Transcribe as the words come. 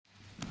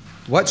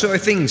Whatsoever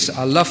things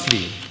are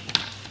lovely.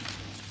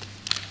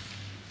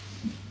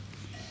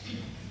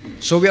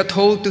 So we are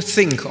told to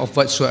think of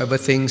whatsoever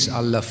things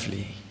are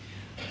lovely.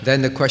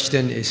 Then the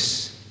question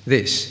is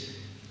this: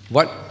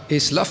 what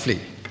is lovely?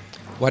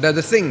 What are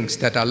the things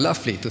that are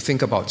lovely to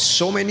think about?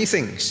 So many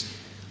things.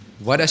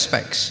 What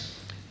aspects?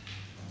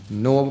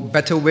 No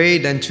better way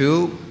than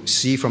to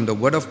see from the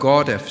Word of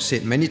God, I've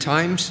said many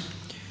times,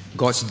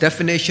 God's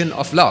definition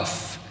of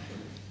love.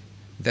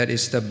 That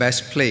is the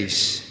best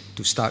place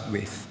to start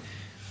with.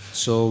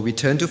 So we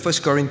turn to 1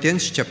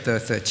 Corinthians chapter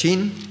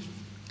 13,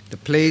 the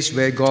place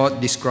where God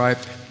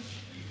described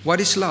what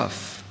is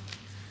love.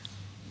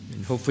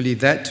 And hopefully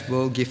that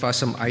will give us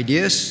some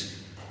ideas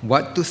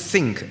what to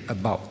think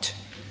about.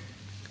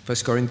 1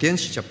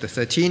 Corinthians chapter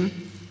 13,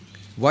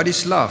 what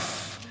is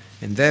love?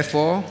 And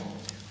therefore,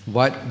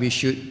 what we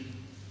should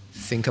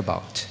think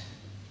about.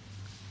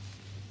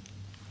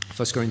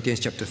 1 Corinthians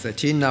chapter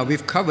 13. Now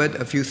we've covered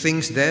a few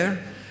things there.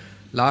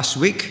 Last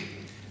week,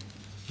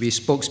 we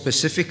spoke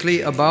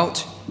specifically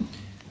about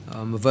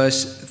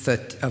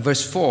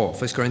verse 4,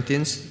 1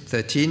 Corinthians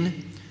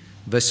 13,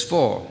 verse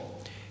 4.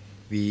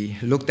 We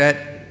looked at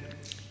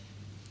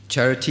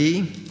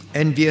charity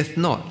envieth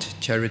not,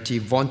 charity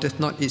vaunteth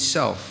not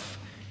itself,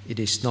 it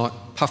is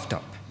not puffed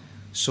up.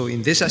 So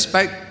in this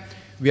aspect,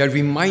 we are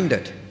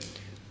reminded,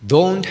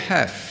 don't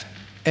have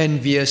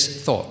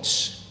envious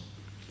thoughts.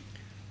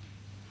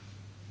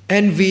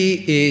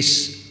 Envy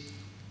is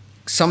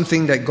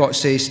something that God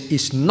says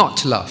is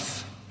not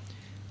love.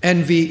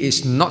 Envy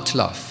is not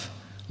love.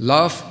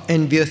 Love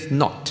envieth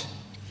not.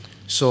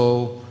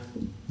 So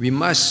we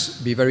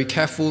must be very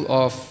careful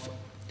of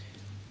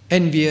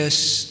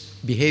envious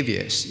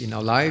behaviors in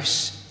our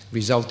lives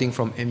resulting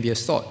from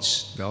envious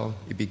thoughts. Well,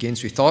 it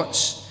begins with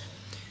thoughts.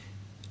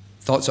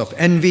 Thoughts of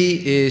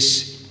envy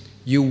is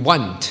you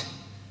want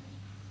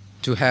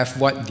to have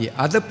what the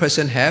other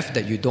person have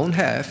that you don't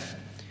have,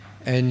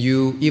 and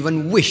you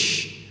even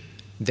wish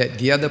that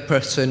the other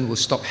person will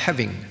stop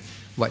having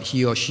what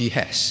he or she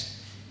has.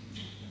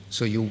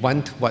 So you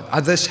want what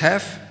others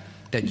have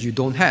that you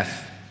don't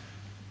have,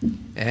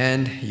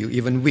 and you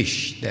even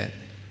wish that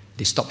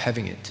they stop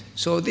having it.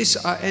 So these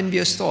are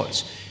envious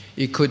thoughts.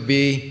 It could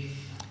be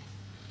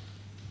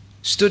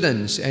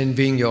students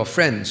envying your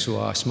friends who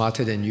are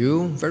smarter than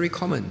you, very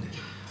common.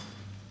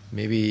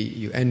 Maybe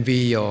you envy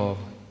your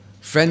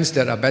friends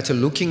that are better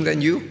looking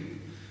than you.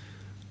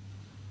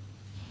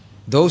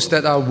 Those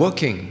that are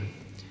working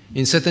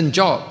in certain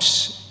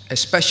jobs,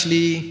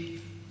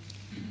 especially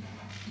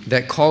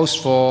that calls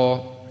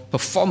for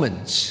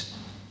performance,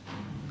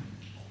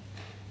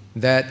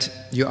 that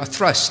you are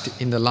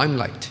thrust in the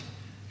limelight.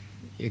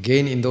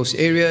 Again, in those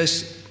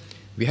areas,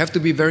 we have to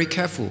be very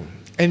careful.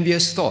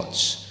 Envious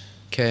thoughts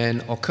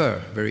can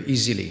occur very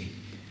easily.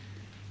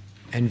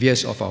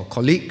 Envious of our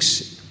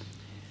colleagues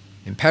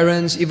and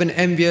parents, even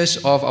envious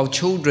of our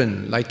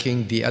children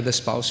liking the other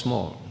spouse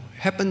more.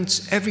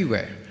 Happens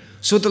everywhere.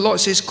 So the Lord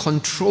says,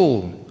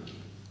 control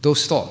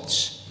those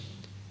thoughts.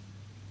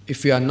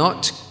 If we are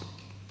not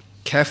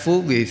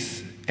careful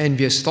with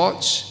envious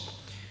thoughts,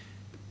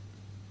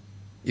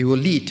 it will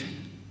lead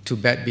to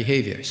bad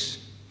behaviors.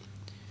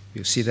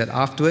 We'll see that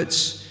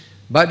afterwards.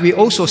 But we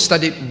also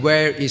studied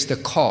where is the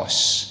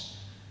cause,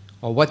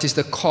 or what is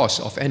the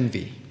cause of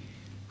envy.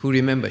 Who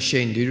remembers?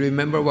 Shane, do you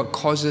remember what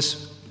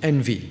causes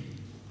envy?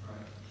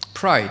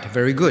 Pride.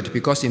 Very good,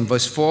 because in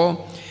verse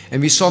 4,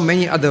 and we saw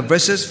many other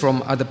verses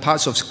from other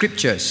parts of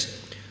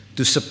scriptures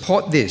to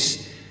support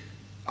this.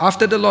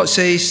 After the Lord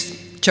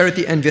says,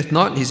 charity envieth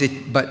not, he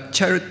said, but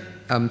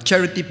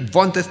charity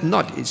vaunteth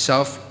not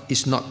itself,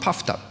 is not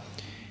puffed up.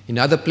 In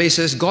other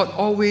places, God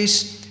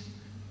always,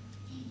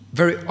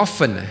 very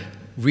often,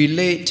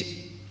 relate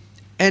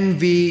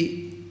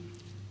envy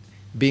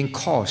being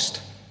caused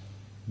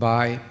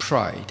by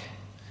pride.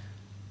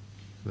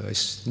 Well,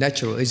 it's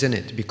natural, isn't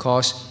it?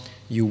 Because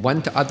you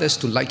want others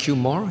to like you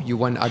more, you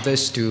want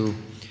others to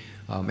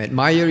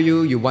admire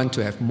you, you want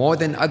to have more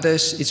than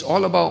others. It's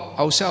all about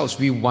ourselves.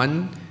 We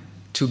want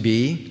to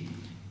be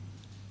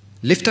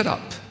lifted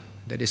up.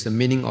 That is the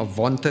meaning of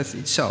vaunteth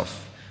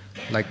itself,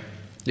 like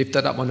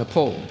lifted up on a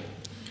pole.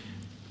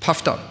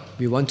 Puffed up.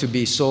 We want to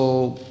be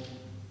so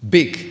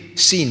big,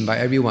 seen by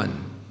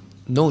everyone,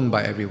 known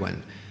by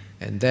everyone.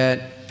 And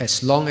that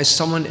as long as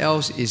someone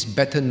else is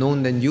better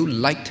known than you,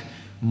 liked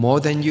more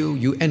than you,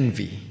 you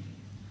envy.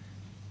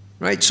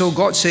 Right? So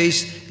God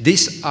says,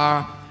 these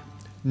are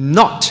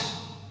not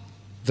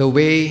the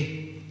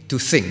way to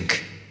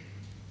think.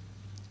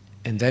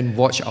 And then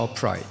watch our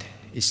pride.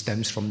 It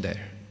stems from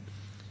there.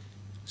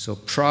 So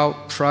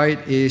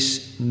pride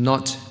is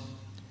not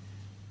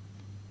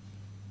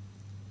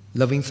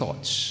loving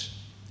thoughts.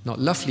 Not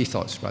lovely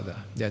thoughts, rather.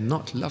 They are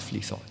not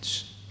lovely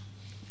thoughts.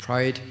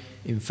 Pride,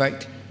 in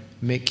fact,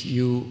 make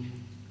you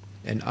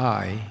and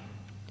I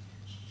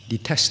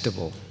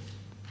detestable.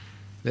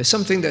 There's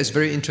something that's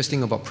very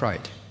interesting about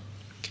pride.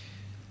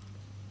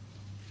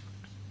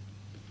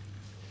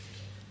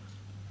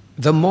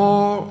 The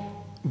more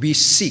we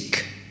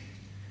seek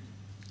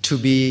to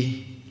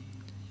be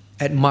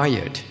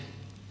admired,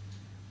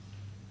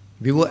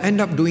 we will end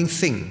up doing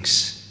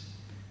things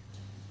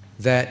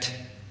that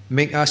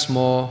make us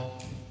more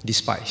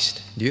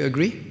despised. Do you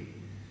agree?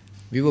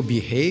 We will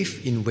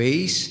behave in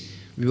ways,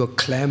 we will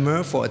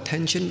clamor for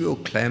attention, we will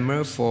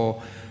clamor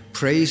for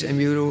praise, and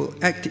we will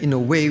act in a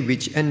way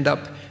which end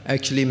up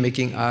actually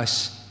making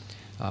us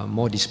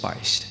more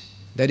despised.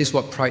 That is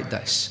what pride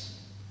does.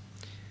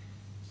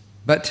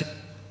 But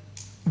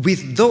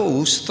with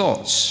those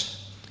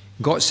thoughts,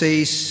 God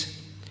says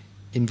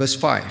in verse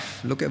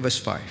 5, look at verse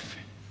 5.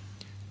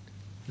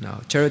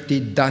 Now, charity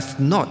doth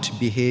not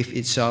behave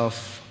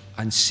itself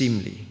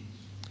unseemly.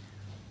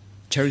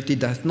 Charity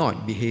doth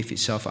not behave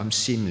itself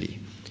unseemly.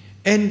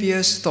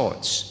 Envious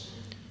thoughts,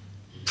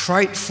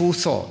 prideful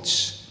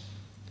thoughts,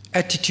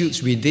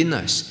 attitudes within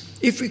us.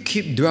 If we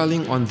keep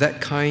dwelling on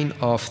that kind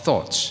of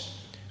thoughts,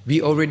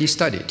 we already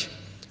studied.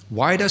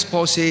 Why does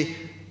Paul say,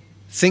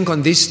 think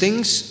on these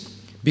things?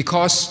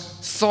 Because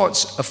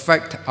thoughts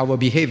affect our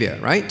behavior,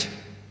 right?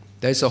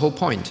 That's the whole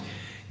point.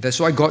 That's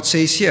why God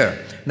says here.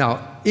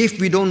 Now, if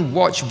we don't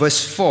watch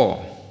verse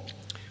 4,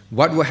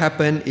 what will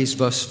happen is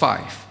verse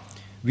 5.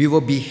 We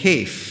will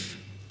behave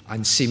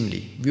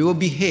unseemly. We will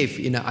behave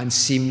in an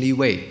unseemly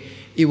way.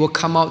 It will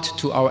come out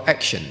to our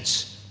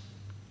actions.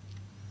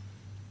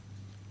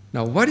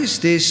 Now, what is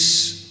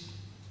this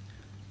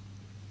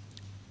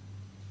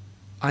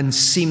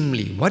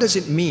unseemly? What does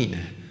it mean?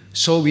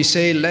 So we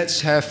say,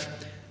 let's have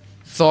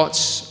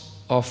thoughts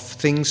of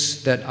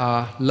things that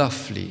are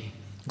lovely.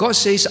 God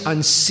says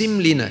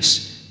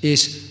unseemliness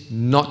is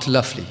not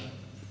lovely.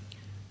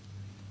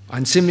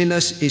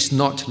 Unseemliness is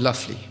not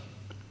lovely.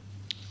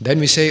 Then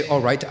we say,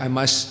 all right, I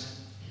must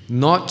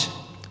not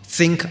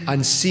think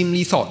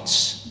unseemly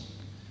thoughts.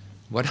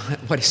 What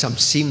is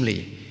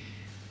unseemly?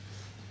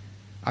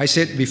 I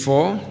said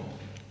before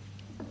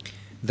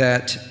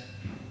that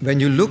when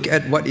you look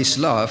at what is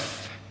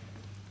love,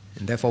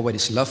 and therefore what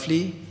is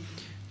lovely,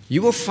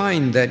 you will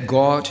find that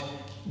God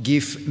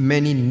gives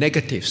many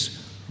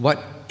negatives,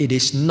 what it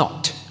is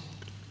not.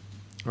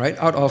 Right?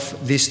 Out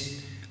of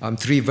these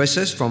 3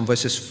 verses, from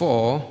verses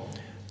 4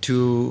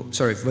 to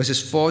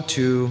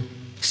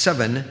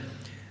 7,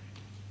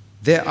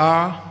 there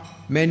are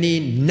many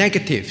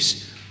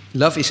negatives.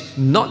 Love is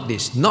not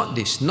this, not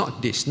this,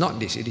 not this, not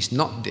this. It is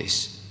not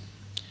this.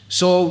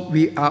 So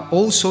we are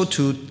also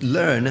to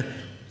learn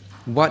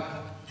what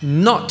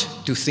not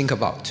to think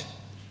about.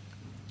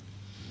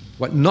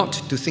 What not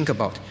to think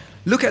about.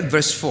 Look at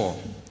verse 4.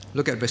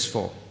 Look at verse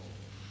 4.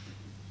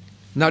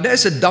 Now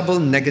there's a double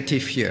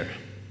negative here.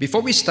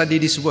 Before we study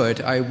this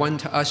word, I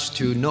want us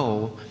to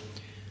know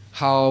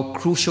how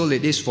crucial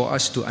it is for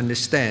us to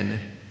understand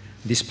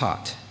this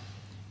part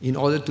in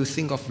order to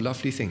think of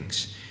lovely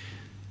things.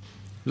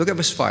 Look at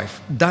verse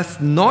 5. Doth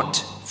not,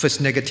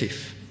 first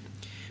negative,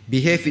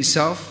 behave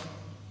itself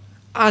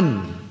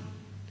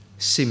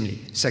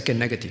unseemly. Second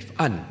negative,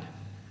 un.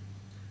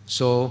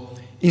 So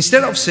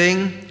instead of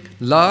saying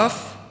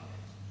love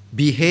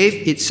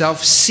behave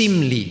itself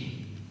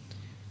seemly,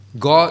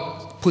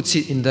 God puts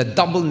it in the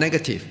double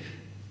negative.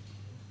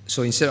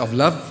 So instead of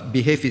love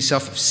behave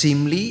itself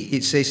seemly,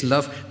 it says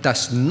love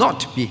does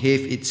not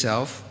behave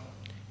itself.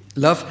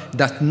 Love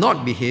doth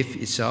not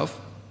behave itself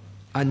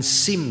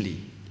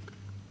unseemly.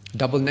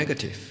 Double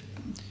negative.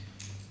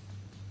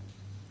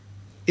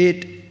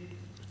 It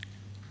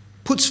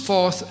puts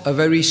forth a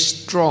very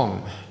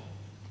strong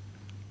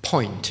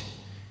point.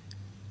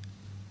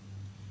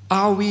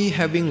 Are we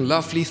having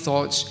lovely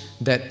thoughts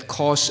that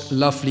cause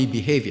lovely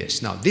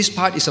behaviors? Now, this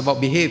part is about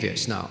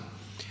behaviors now.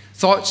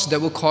 Thoughts that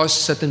will cause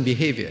certain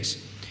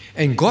behaviors.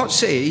 And God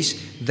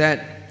says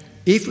that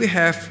if we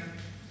have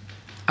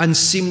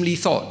unseemly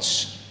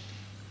thoughts,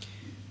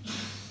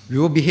 we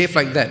will behave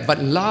like that. But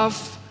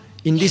love,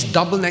 in this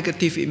double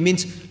negative, it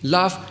means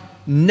love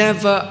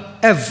never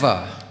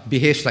ever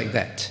behaves like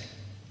that.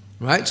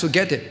 Right? So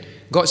get it.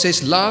 God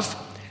says love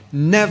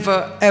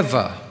never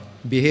ever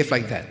behaves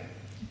like that.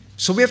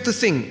 So we have to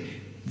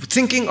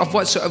thinking of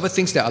whatsoever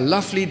things that are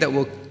lovely,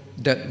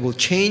 that will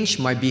change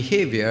my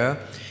behavior.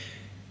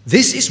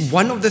 This is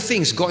one of the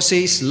things God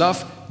says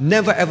love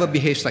never ever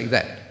behaves like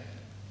that.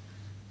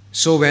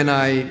 So when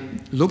I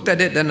looked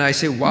at it, then I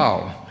say,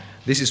 wow,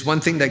 this is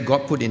one thing that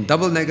God put in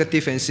double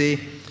negative and say,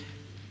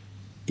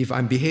 if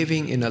I'm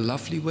behaving in a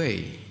lovely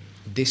way,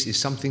 this is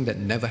something that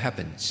never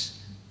happens.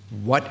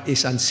 What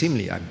is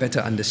unseemly? I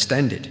better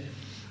understand it.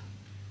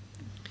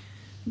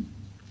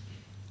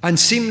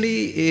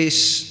 Unseemly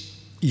is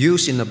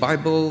used in the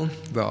Bible,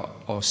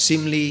 or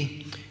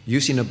seemly,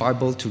 used in the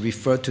Bible to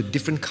refer to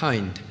different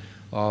kind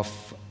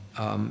of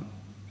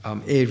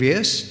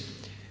areas.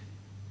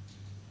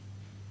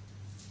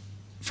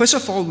 First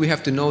of all, we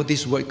have to know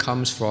this word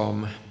comes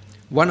from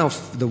one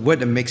of the word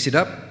that makes it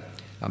up,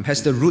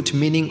 has the root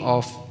meaning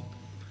of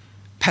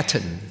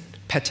pattern.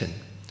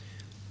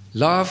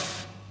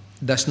 Love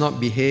does not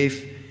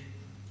behave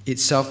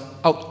itself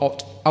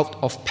out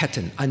of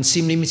pattern.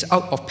 Unseemly means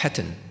out of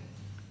pattern.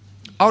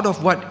 Out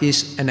of what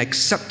is an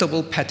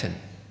acceptable pattern.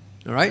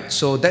 All right?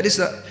 So that is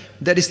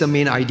the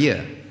main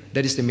idea.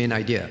 That is the main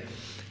idea.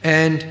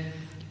 And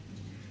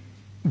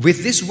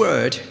with this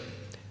word,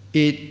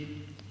 it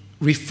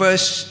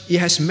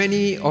has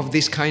many of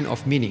this kind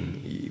of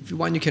meaning. If you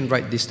want, you can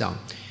write this down.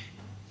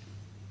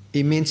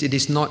 It means it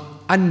is not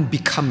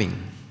unbecoming.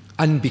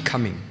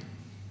 Unbecoming.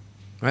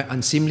 Right?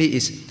 Unseemly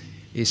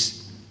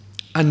is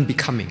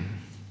unbecoming.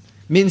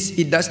 Means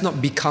it does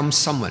not become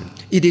someone.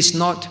 It is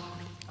not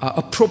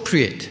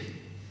appropriate,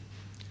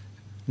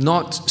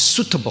 not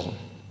suitable.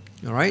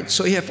 All right?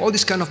 So you have all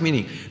this kind of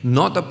meaning.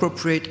 Not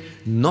appropriate,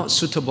 not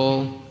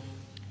suitable,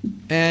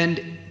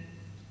 and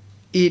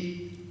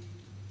it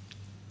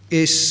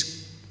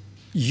is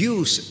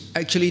used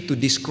actually to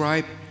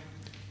describe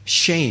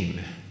shame.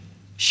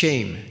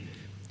 Shame.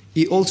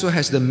 It also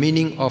has the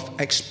meaning of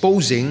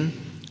exposing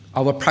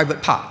our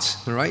private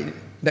parts, all right?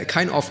 That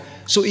kind of,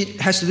 so it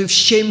has to do with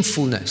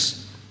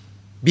shamefulness.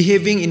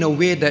 Behaving in a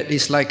way that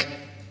is like,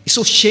 it's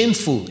so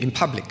shameful in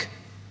public.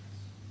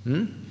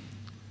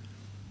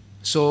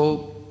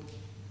 So,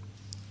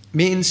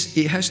 means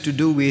it has to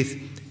do with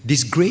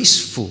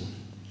disgraceful.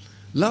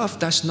 Love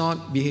does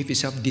not behave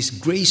itself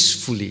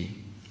disgracefully.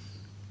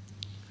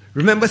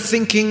 Remember,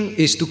 thinking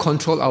is to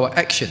control our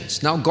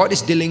actions. Now God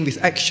is dealing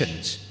with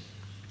actions.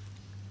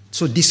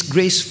 So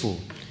disgraceful.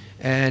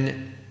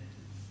 And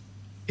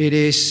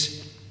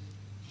it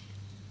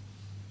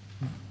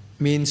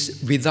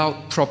means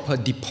without proper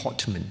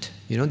deportment.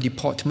 You know,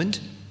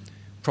 deportment?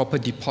 Proper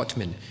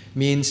deportment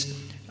means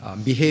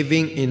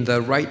behaving in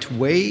the right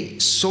way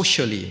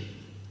socially.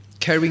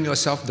 Carrying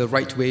yourself the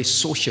right way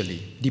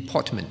socially.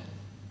 Deportment.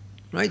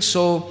 Right?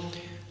 So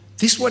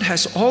this word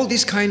has all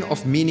these kind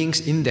of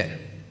meanings in there.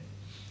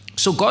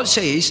 So God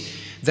says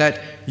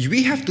that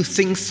we have to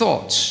think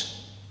thoughts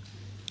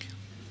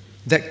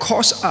that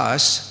cause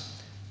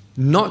us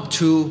not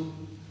to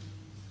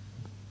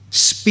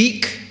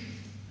speak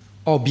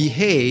or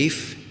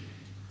behave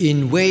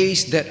in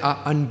ways that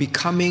are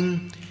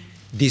unbecoming,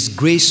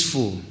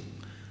 disgraceful,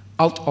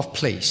 out of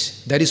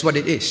place. That is what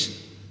it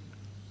is.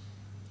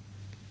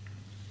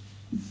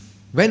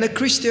 When a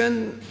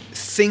Christian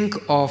think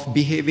of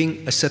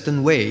behaving a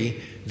certain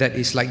way that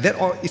is like that,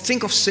 or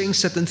think of saying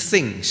certain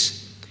things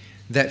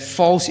that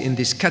falls in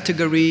this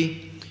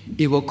category,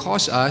 it will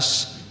cause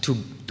us to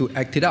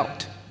act it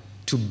out,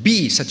 to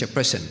be such a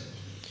person.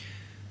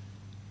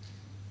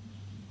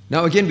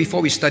 Now again,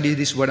 before we study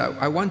this word,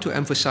 I want to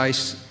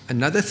emphasize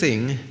another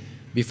thing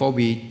before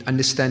we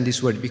understand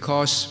this word,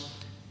 because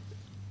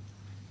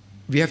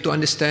we have to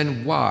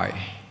understand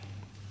why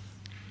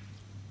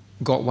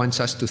God wants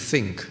us to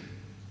think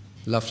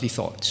lovely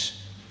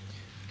thoughts.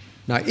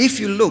 Now if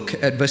you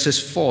look at verses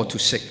 4 to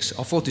 6,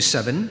 or 4 to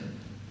 7,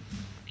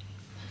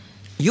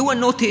 you will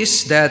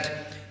notice that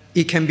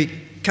it can be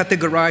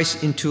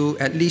categorized into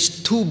at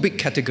least two big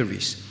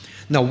categories.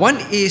 Now, one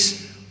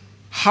is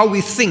how we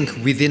think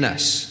within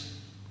us,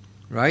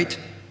 right?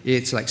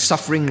 It's like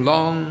suffering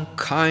long,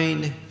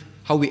 kind,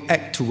 how we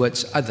act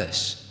towards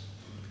others.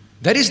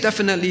 That is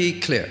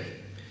definitely clear.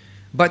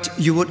 But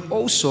you would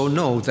also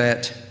know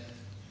that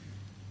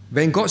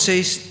when God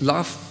says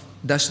love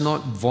does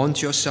not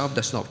vaunt yourself,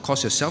 does not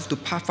cause yourself to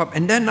puff up,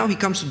 and then now he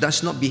comes to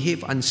does not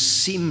behave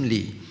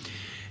unseemly.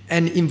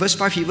 And in verse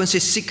 5, he even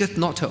says, seeketh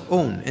not her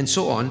own, and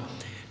so on.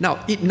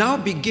 Now, it now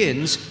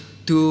begins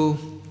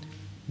to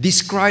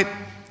describe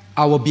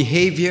our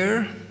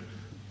behavior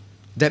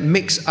that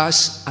makes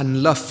us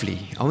unlovely.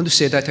 I want to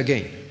say that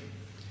again.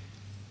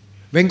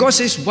 When God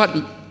says what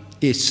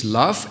is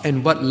love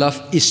and what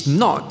love is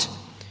not,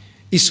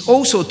 is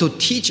also to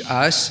teach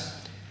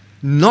us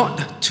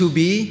not to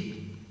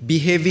be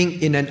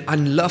behaving in an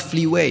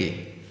unlovely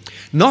way.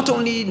 Not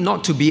only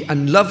not to be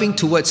unloving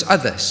towards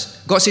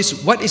others. God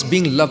says, what is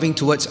being loving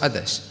towards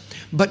others?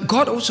 But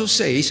God also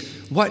says,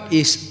 what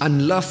is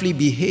unlovely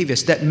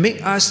behaviors that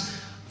make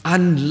us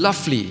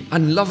unlovely,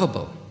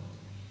 unlovable.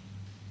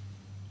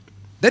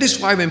 That is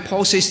why when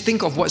Paul says,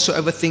 think of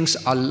whatsoever things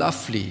are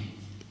lovely.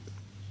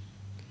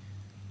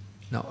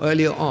 Now,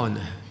 earlier on,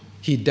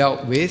 he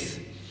dealt with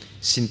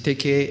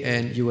Syntyche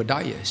and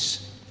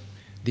Euodias.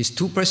 These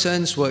two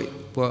persons were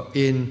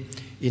in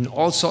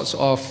all sorts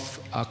of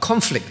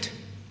conflict.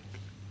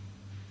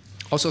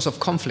 All sorts of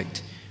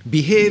conflict.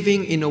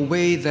 Behaving in a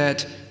way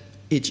that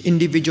each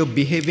individual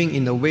behaving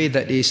in a way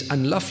that is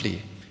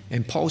unlovely.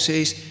 And Paul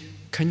says,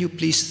 can you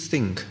please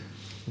think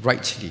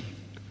rightly?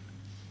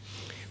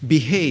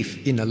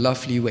 Behave in a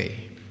lovely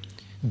way.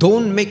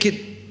 Don't make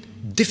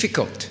it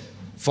difficult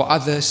for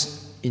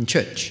others in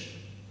church.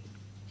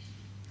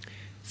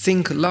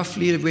 Think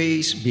lovely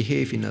ways,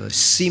 behave in a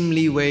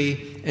seemly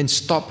way, and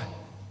stop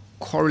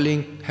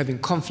quarreling, having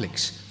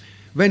conflicts.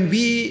 When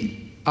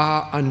we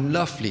are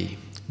unlovely,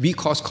 we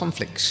cause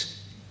conflicts.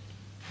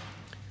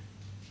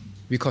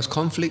 We cause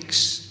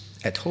conflicts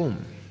at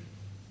home.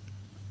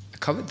 I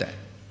covered that.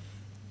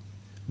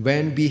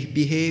 When we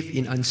behave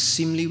in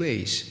unseemly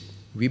ways,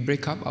 we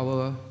break up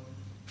our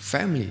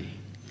family.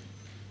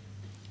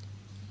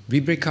 We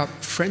break up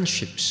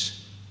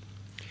friendships.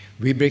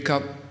 We break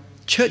up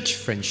church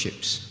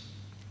friendships.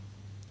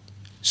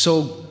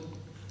 So,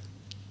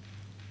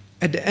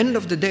 at the end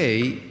of the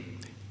day,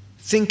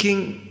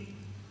 thinking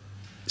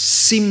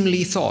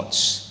seemly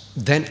thoughts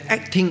then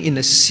acting in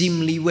a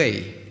seemly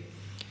way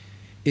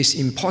is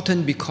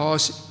important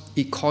because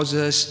it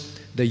causes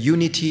the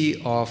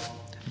unity of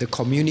the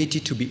community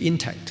to be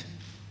intact.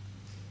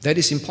 That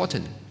is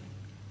important.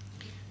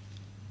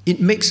 It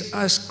makes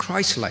us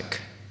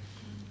Christ-like.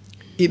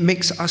 It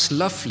makes us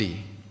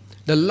lovely.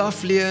 The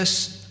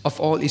loveliest of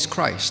all is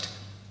Christ.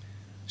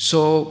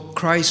 So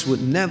Christ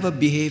would never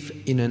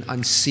behave in an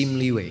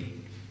unseemly way.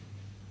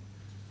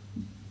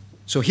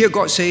 So here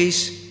God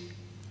says,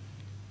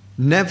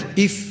 never,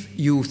 if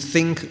you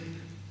think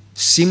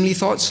seemly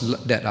thoughts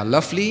that are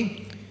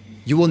lovely,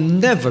 you will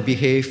never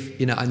behave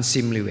in an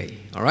unseemly way.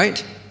 All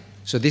right?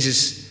 So this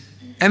is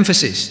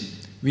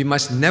emphasis. We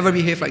must never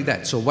behave like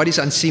that. So what is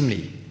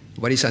unseemly?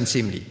 What is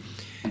unseemly?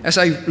 As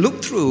I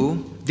look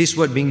through this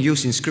word being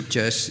used in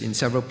scriptures in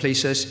several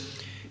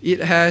places, it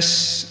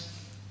has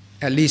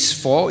at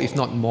least 4, if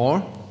not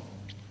more,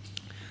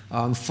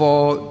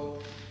 4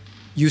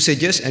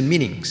 usages and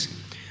meanings.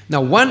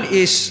 Now, one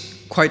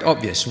is quite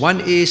obvious. One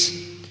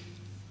is,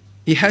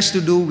 it has to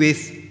do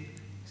with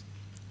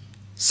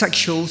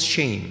sexual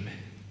shame.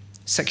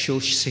 Sexual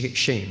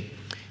shame,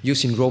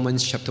 used in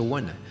Romans chapter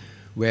 1,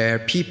 where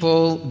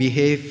people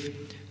behave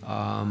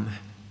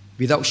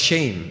without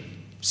shame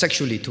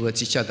sexually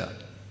towards each other.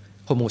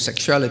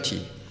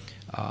 Homosexuality,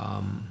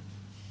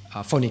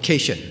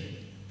 fornication,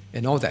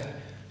 and all that.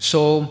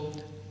 So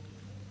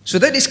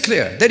that is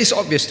clear. That is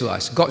obvious to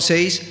us. God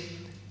says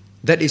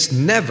that is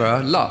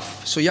never love.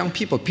 So young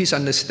people, please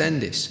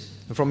understand this.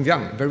 From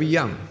young, very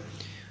young.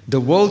 The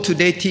world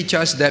today teaches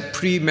us that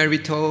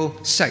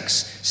premarital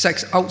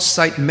sex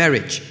outside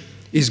marriage,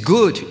 is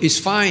good, is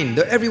fine,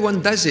 that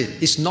everyone does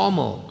it, it's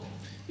normal.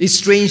 It's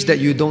strange that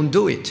you don't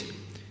do it.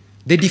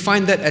 They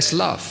define that as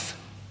love.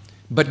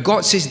 But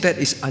God says that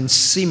is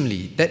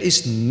unseemly, that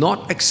is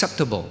not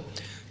acceptable.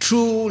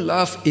 True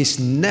love is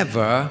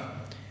never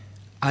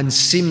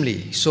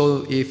unseemly.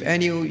 So if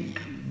any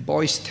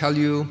boys tell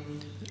you,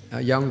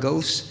 young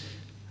girls,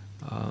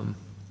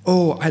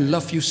 oh, I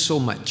love you so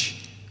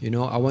much, you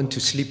know, I want to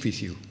sleep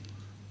with you.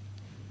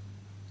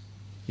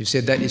 You say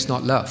that is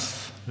not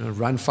love. You know,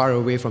 run far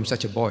away from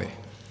such a boy.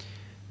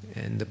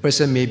 And the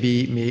person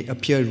may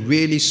appear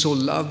really so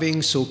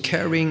loving, so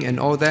caring and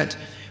all that,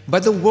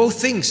 but the world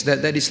thinks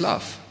that that is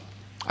love.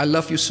 I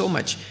love you so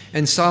much.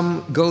 And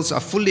some girls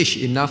are foolish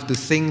enough to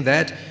think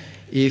that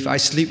if I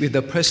sleep with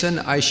the person,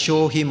 I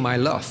show him my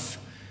love.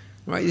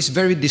 Right? It's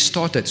very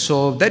distorted.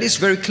 So that is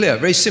very clear,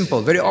 very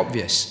simple, very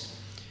obvious.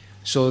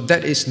 So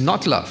that is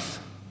not love.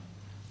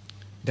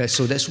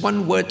 So that's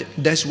one word,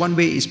 that's one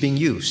way it's being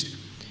used.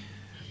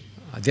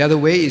 The other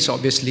way is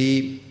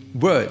obviously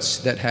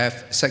words that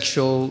have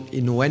sexual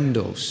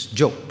innuendos,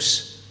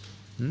 jokes.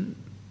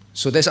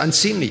 So that's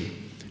unseemly.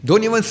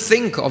 Don't even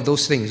think of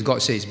those things,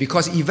 God says,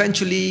 because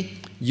eventually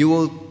you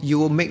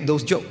will make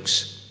those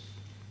jokes.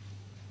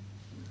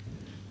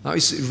 Now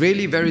it's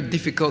really very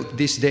difficult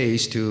these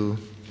days to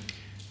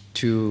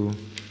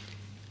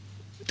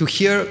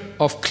hear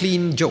of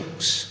clean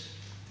jokes.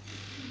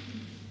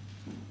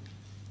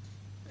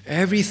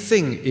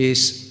 Everything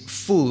is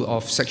full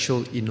of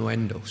sexual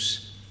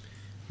innuendos.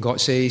 God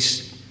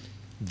says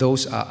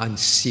those are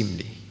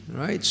unseemly,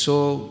 right?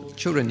 So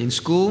children in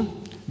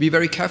school, be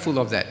very careful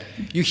of that.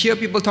 You hear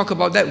people talk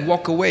about that,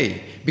 walk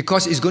away,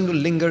 because it's going to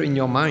linger in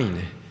your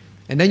mind.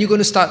 And then you're going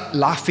to start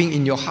laughing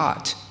in your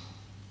heart.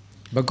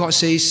 But God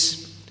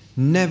says,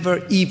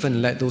 never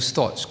even let those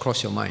thoughts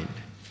cross your mind.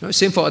 You know,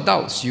 same for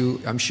adults.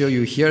 I'm sure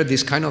you hear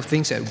these kind of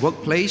things at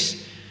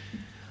workplace.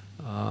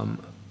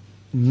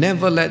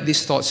 Never let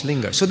these thoughts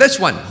linger. So that's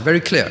one, very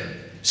clear,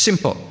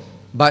 simple,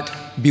 but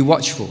be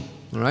watchful,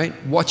 all right?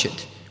 Watch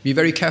it. Be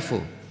very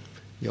careful.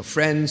 Your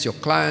friends, your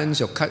clients,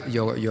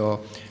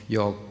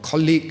 your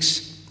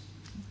colleagues,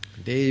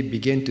 they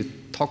begin to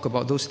talk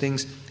about those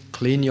things,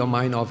 clean your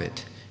mind of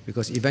it,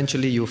 because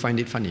eventually you'll find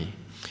it funny.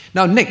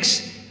 Now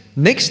next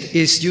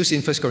is used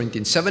in 1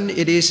 Corinthians 7.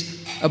 It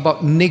is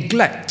about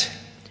neglect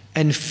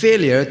and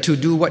failure to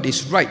do what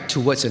is right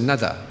towards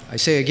another. I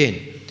say again,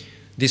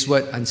 this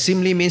word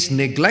unseemly means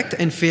neglect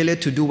and failure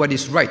to do what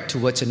is right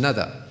towards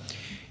another.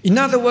 In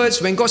other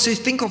words, when God says,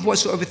 think of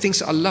whatsoever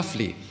things are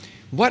lovely,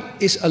 what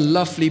is a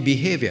lovely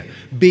behavior?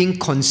 Being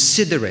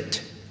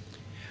considerate,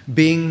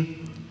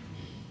 being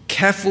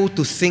careful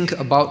to think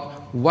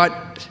about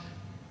what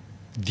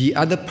the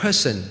other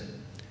person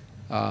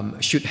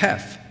should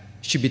have,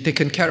 should be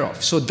taken care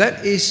of. So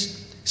that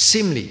is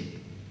seemly.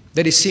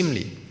 That is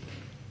seemly.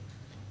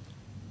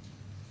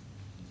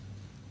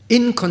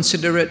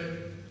 Inconsiderate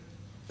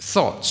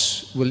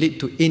thoughts will lead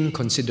to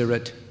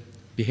inconsiderate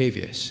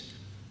behaviors.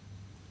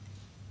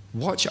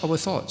 Watch our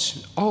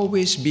thoughts.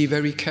 Always be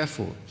very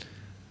careful.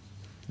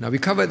 Now, we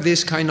covered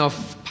this kind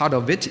of part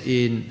of it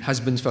in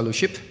Husbands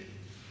Fellowship.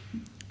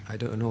 I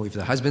don't know if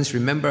the husbands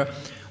remember.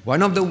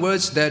 One of the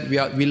words that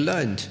we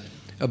learned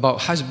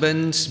about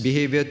husbands'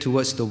 behavior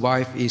towards the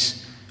wife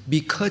is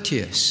be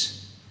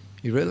courteous.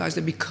 You realize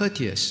that be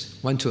courteous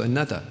one to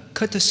another.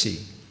 Courtesy.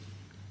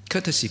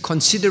 Courtesy.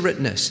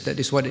 Considerateness. That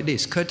is what it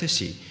is.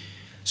 Courtesy.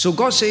 So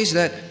God says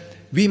that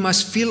we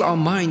must fill our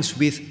minds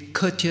with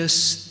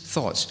courteous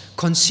thoughts,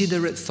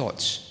 considerate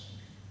thoughts.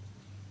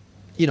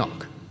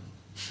 Enoch.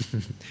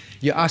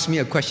 You asked me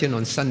a question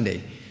on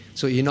Sunday.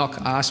 So Enoch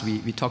asked,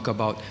 we talk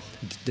about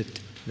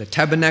the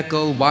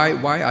tabernacle,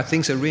 why are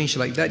things arranged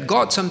like that?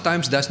 God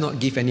sometimes does not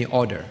give any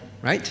order,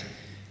 right?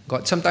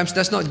 God sometimes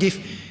does not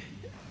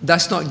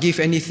give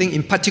anything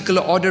in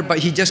particular order, but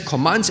He just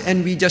commands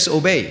and we just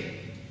obey.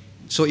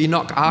 So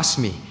Enoch asked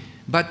me,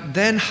 but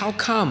then how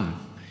come?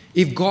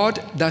 If God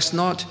does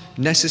not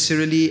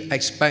necessarily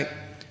expect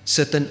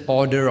certain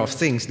order of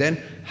things, then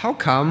how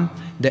come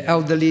the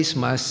elderlies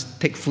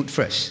must take food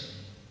first?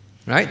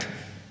 Right?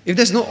 If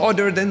there's no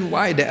order, then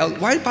why,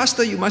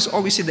 Pastor, you must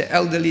always say the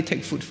elderly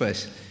take food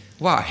first?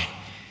 Why?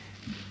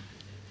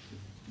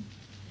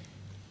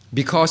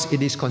 Because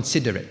it is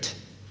considerate,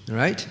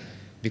 right?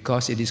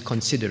 Because it is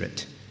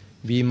considerate.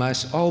 We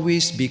must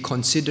always be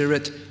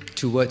considerate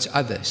towards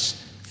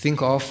others.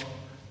 Think of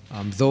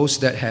those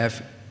that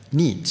have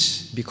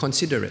needs. Be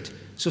considerate.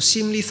 So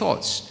seemly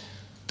thoughts,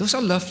 those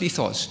are lovely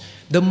thoughts.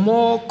 The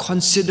more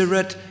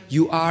considerate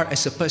you are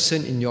as a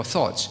person in your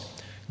thoughts,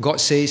 God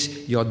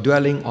says you're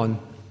dwelling on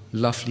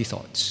lovely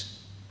thoughts.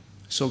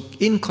 So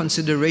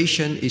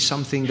inconsideration is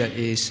something that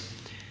is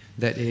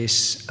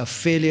a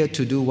failure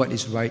to do what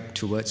is right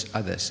towards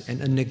others,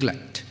 and a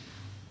neglect.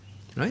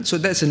 Right? So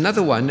that's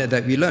another one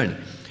that we learn.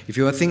 If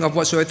you think of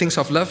whatsoever things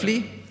of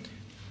lovely,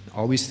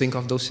 always think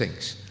of those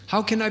things.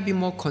 How can I be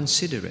more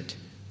considerate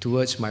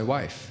towards my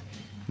wife,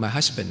 my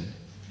husband,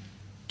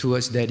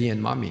 towards daddy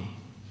and mommy,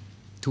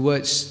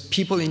 towards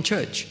people in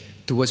church,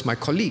 towards my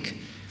colleague?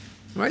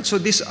 Right? So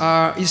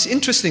it's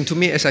interesting to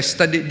me as I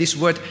studied this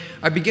word.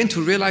 I began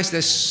to realize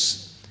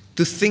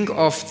to think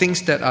of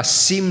things that are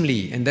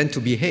seemly and then to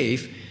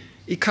behave,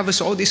 it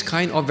covers all these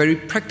kind of very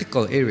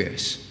practical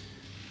areas.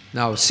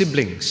 Now,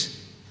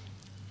 siblings,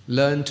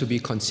 learn to be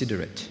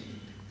considerate.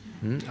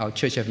 Our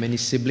church have many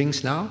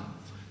siblings now.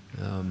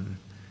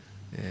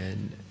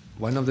 And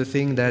one of the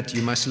things that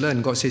you must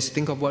learn, God says,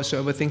 think of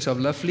whatsoever things are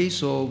lovely.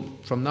 So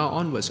from now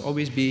onwards,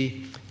 always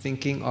be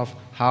thinking of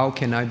how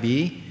can I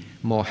be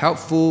more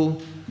helpful,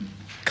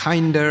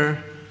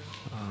 kinder,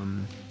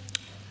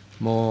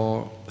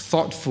 more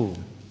thoughtful.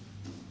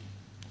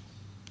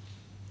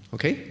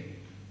 Okay?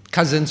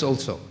 Cousins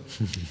also.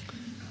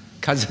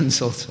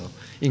 Cousins also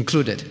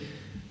included.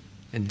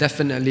 And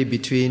definitely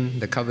between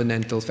the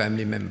covenantal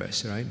family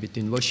members, right?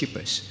 Between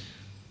worshippers.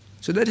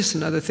 So that is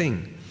another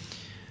thing.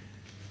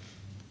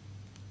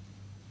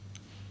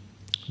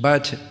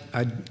 But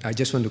I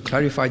just want to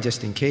clarify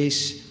just in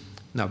case.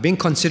 Now, being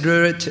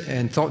considerate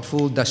and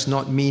thoughtful does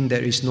not mean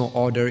there is no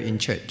order in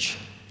church.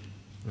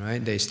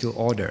 Right? There is still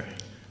order.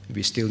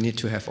 We still need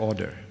to have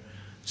order.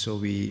 So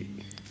we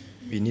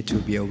need to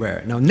be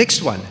aware. Now,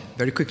 next one,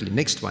 very quickly,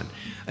 next one.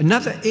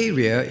 Another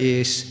area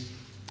is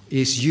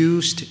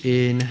used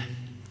in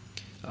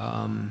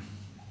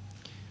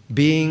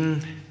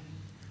being,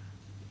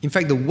 in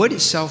fact, the word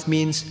itself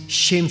means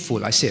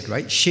shameful, I said,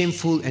 right?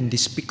 Shameful and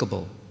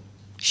despicable.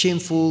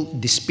 Shameful,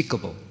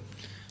 despicable.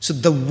 So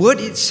the word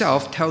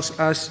itself tells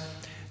us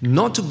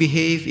not to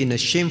behave in a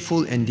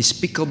shameful and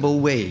despicable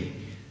way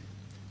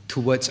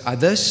towards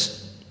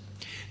others,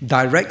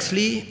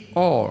 directly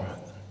or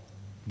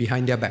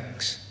behind their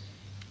backs.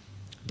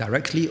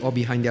 Directly or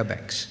behind their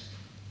backs.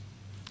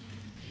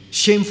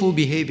 Shameful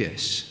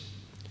behaviors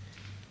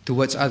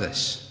towards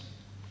others.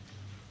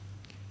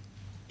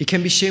 It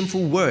can be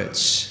shameful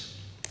words,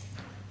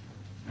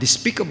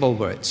 despicable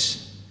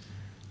words,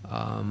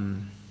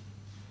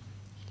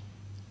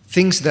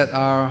 things that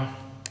are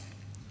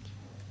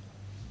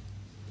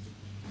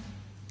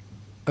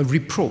a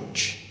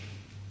reproach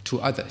to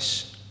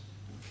others.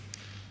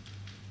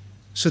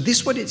 So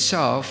this word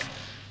itself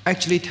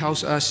actually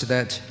tells us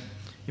that,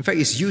 in fact,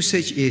 its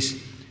usage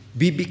is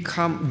we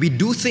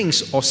do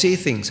things or say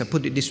things, I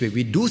put it this way,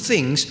 we do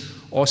things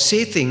or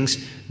say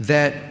things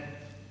that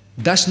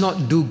does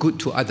not do good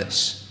to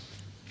others.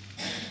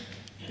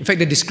 In fact,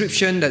 the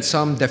description that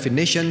some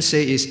definitions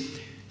say is,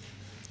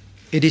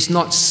 it is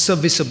not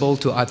serviceable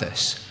to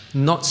others.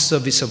 Not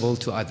serviceable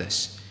to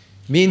others.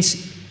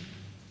 Means,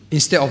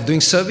 instead of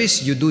doing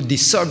service, you do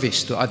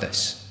disservice to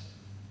others.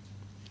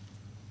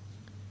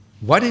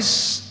 What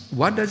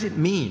does it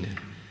mean?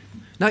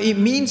 Now, it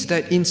means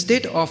that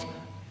instead of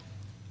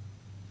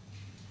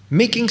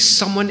making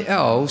someone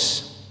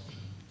else,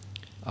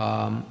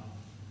 I'll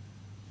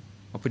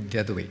put it the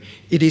other way.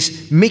 It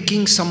is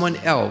making someone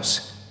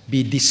else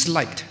be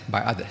disliked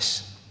by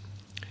others.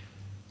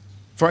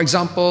 For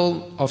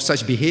example, of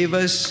such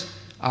behaviors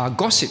are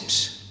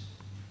gossips.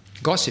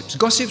 Gossips.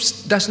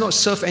 Gossips does not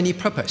serve any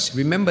purpose.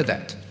 Remember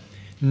that.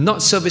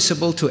 Not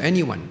serviceable to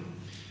anyone.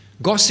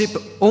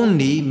 Gossip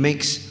only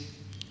makes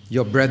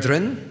your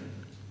brethren,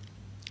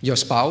 your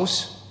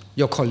spouse,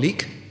 your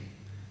colleague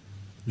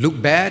look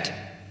bad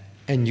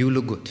and you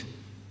look good.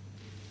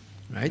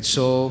 Right?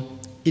 So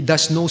it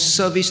does no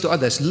service to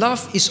others.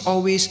 Love is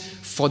always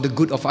for the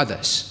good of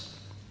others.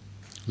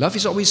 Love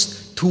is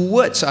always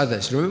towards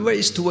others. Remember,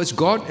 it's towards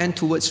God and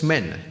towards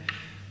men.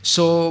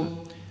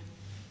 So,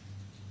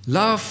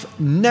 love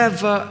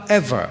never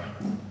ever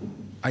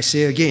I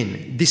say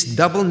again, this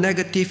double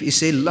negative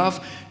is a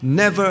love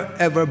never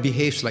ever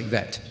behaves like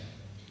that.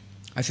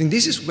 I think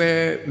this is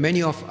where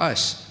many of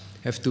us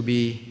have to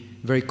be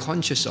very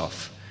conscious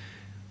of.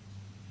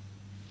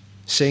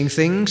 Saying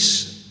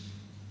things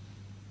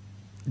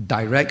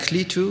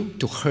directly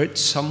to hurt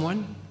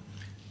someone.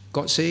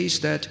 God says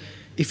that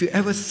if you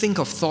ever think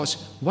of thoughts,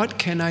 what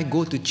can I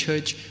go to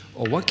church,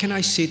 or what can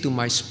I say to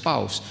my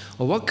spouse,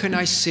 or what can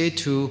I say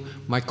to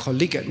my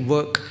colleague at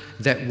work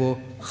that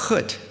will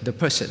hurt the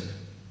person?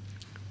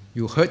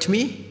 You hurt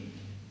me,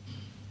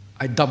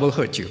 I double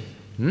hurt you.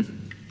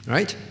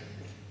 Right?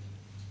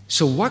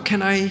 So what can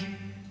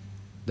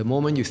the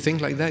moment you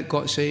think like that,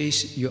 God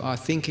says you are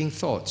thinking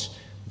thoughts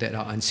that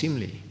are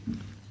unseemly.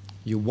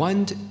 You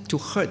want to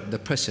hurt the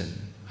person.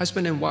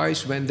 Husband and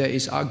wives, when there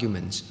is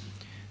arguments,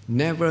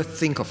 never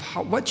think of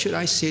what should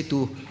I say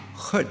to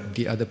hurt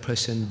the other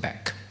person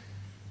back.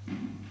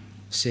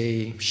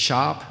 Say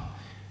sharp.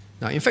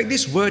 Now, in fact,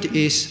 this word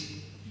is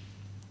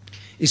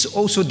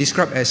also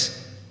described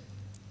as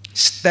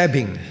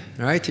stabbing,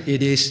 right?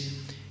 It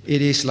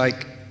is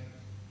like,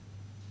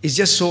 it's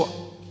just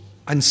so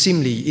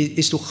unseemly. It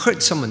is to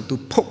hurt someone, to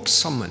poke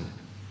someone.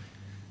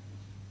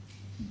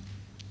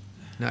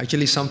 Now,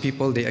 actually, some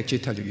people, they actually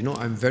tell you,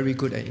 I'm very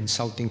good at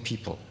insulting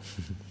people.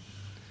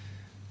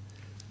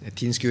 At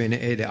Teens Q&A,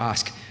 they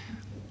ask,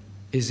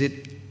 is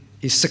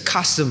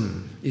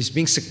sarcasm, is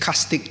being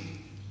sarcastic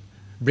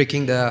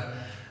breaking the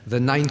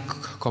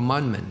ninth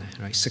commandment,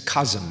 right?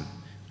 Sarcasm,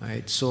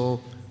 right?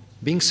 So,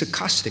 being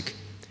sarcastic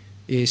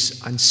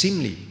is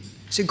unseemly.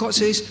 See, God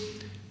says,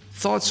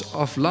 thoughts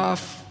of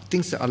love,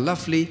 things that are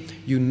lovely,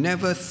 you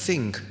never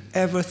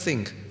ever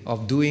think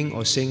of doing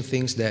or saying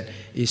things that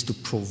is to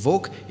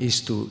provoke,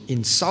 is to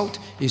insult,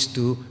 is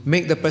to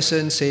make the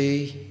person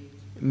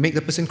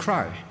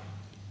cry.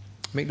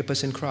 Make the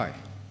person cry.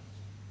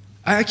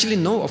 I actually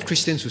know of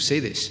Christians who say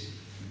this.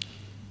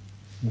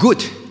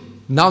 Good,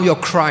 now you're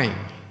crying.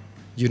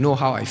 You know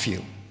how I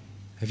feel.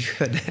 Have you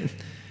heard that?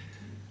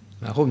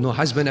 I hope no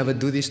husband ever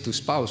do this to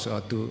spouse,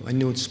 or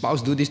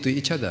spouse do this to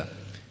each other.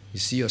 You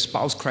see your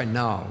spouse cry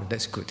now,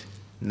 that's good.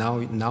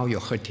 Now you're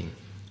hurting.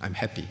 I'm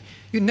happy.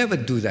 You never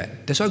do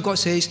that. That's why God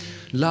says,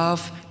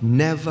 love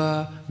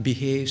never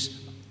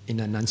behaves in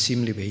an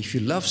unseemly way. If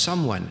you love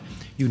someone,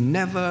 you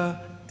never,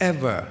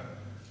 ever,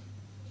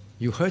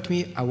 you hurt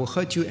me, I will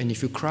hurt you, and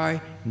if you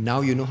cry,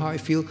 now you know how I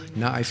feel,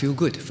 now I feel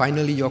good.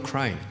 Finally, you're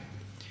crying.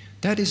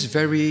 That is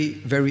very,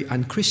 very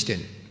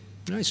un-Christian.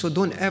 Right? So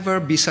don't ever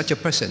be such a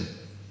person.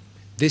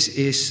 This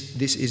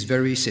is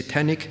very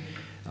satanic,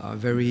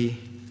 very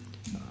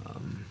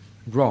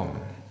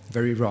wrong,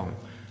 very wrong.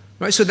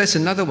 Right, so that's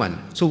another one.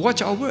 So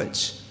watch our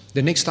words.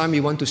 The next time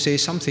you want to say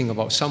something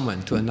about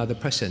someone to another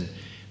person,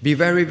 be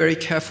very, very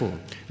careful.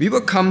 We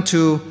will come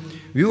to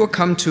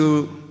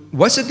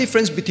what's the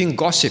difference between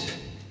gossip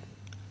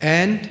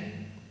and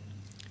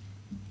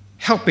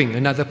helping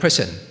another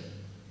person?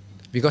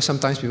 Because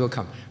sometimes people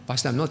come,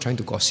 Pastor, I'm not trying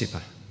to gossip.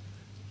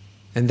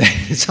 And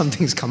then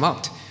something's come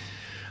out.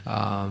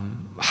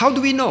 How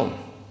do we know?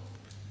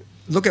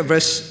 Look at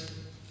verse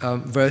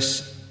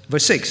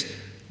 6.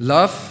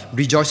 Love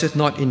rejoiceth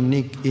not in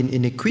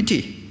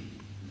iniquity.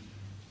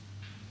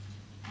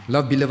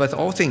 Love believeth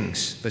all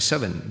things. Verse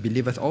 7,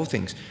 believeth all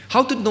things.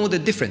 How to know the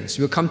difference?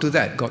 We'll come to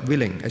that, God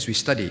willing, as we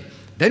study.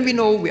 Then we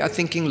know we are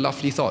thinking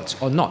lovely thoughts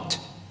or not.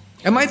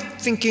 Am I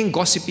thinking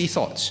gossipy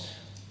thoughts?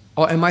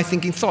 Or am I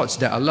thinking thoughts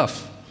that are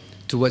love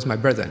towards my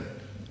brethren?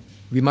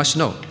 We must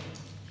know.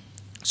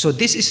 So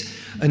this is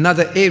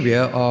another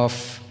area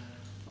of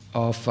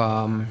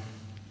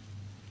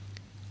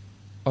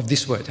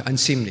this word,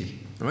 unseemly.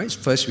 All right?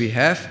 First we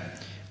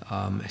have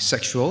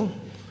sexual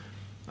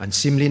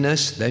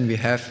unseemliness. Then we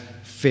have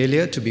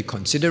failure to be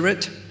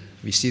considerate.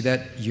 We see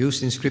that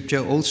used in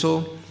Scripture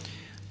also.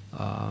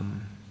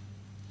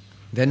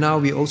 Then now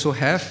we also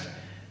have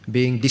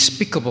being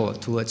despicable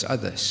towards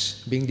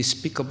others. Being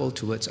despicable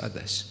towards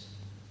others.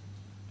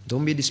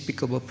 Don't be a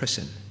despicable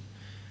person.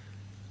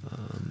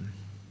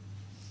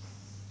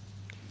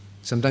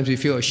 Sometimes we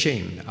feel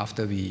ashamed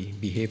after we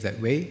behave that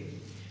way,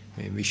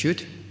 and we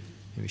should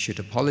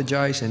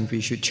apologize, and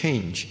we should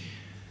change.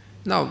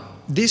 Now,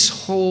 this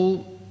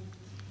whole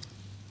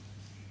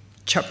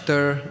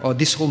chapter, or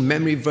this whole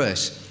memory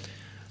verse,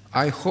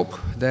 I hope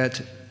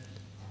that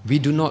we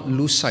do not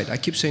lose sight. I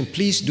keep saying,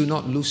 please do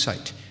not lose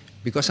sight,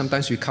 because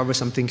sometimes we cover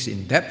some things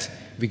in depth,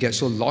 we get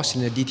so lost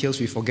in the details,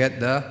 we forget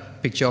the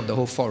picture of the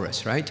whole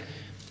forest, right?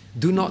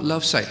 Do not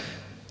lose sight.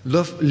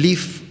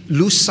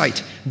 Lose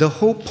sight. The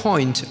whole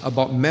point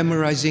about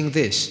memorizing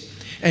this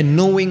and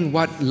knowing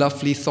what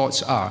lovely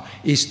thoughts are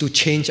is to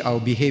change our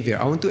behavior.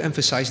 I want to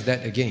emphasize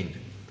that again.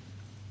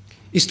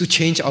 Is to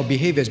change our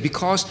behaviors,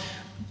 because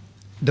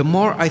the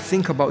more I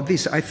think about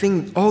this, I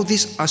think all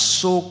these are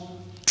so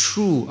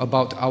true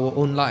about our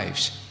own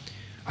lives.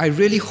 I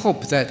really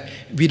hope that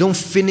we don't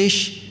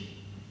finish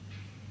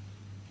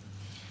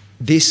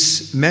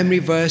this memory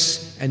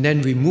verse and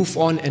then we move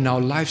on and our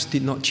lives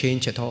did not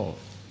change at all.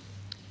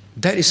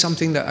 That is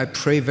something that I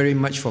pray very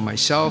much for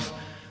myself.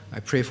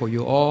 I pray for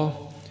you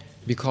all,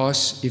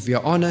 Because if we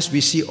are honest,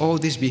 we see all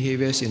these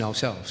behaviors in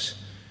ourselves.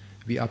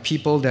 We are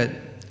people that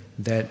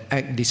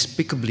act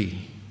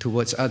despicably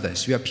towards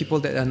others. We are people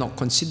that are not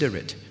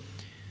considerate.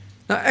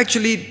 Now,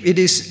 actually, it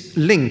is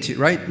linked,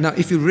 right? Now,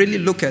 if you really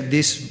look at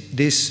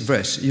this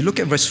verse, you look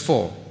at verse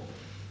 4.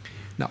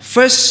 Now,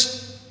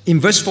 first, in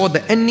verse 4,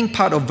 the ending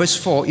part of verse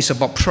 4 is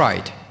about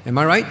pride. Am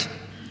I right?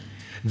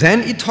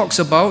 Then it talks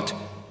about,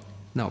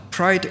 now,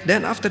 pride.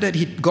 Then after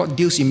that, God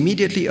deals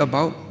immediately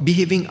about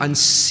behaving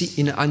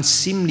in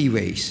unseemly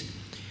ways.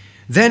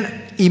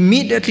 Then,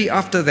 immediately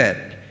after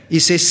that, it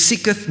says,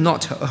 seeketh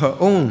not her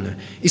own.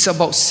 It's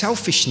about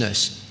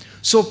selfishness.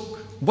 So,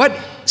 what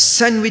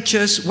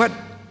sandwiches,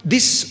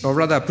 or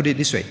rather, I put it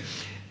this way.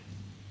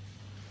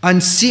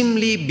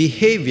 Unseemly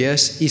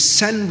behaviors is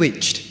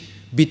sandwiched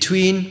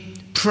between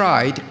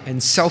pride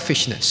and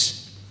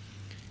selfishness.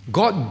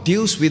 God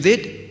deals with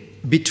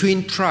it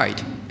between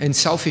pride and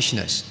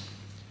selfishness.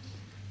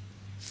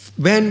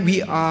 When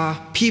we are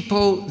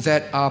people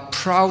that are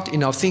proud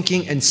in our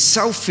thinking and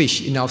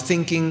selfish in our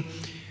thinking,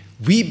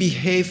 we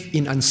behave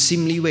in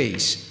unseemly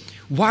ways.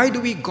 Why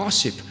do we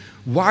gossip?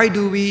 Why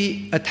do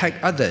we attack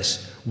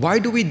others? Why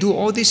do we do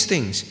all these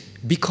things?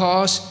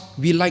 Because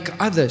we like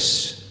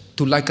others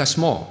to like us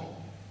more.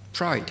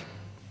 Pride.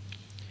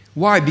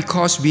 Why?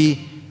 Because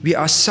we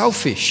are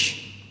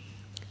selfish.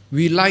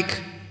 We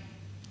like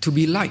to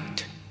be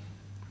liked.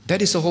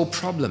 That is the whole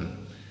problem.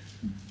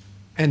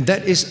 And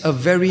that is a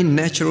very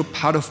natural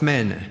part of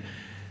man.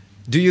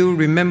 Do you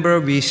remember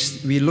we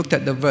looked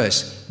at the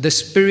verse? The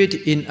spirit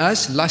in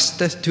us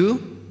lusteth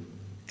to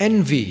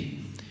envy.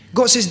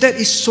 God says that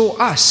is so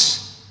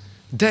us.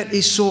 That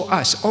is so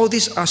us. All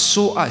these are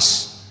so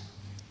us.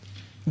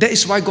 That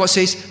is why God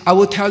says, I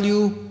will tell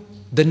you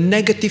the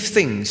negative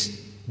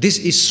things. This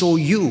is so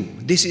you.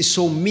 This is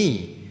so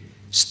me.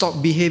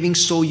 Stop behaving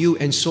so you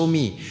and so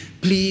me.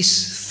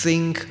 Please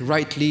think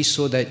rightly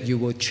so that you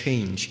will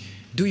change.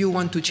 Do you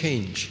want to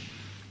change?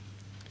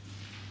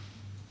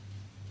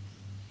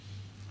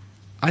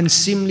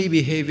 Unseemly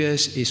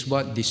behaviors is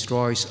what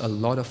destroys a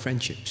lot of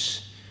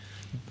friendships,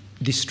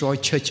 destroy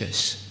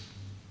churches.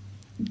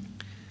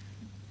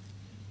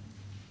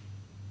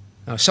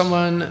 Now,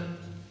 someone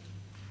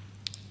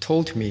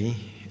told me,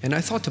 and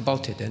I thought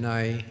about it, and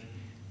I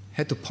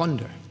had to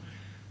ponder.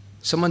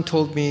 Someone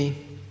told me,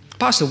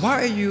 Pastor,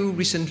 why are you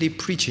recently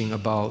preaching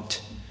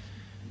about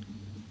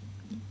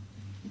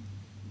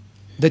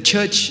the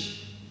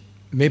church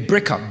may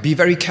break up? Be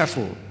very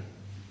careful.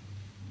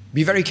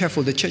 Be very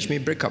careful, the church may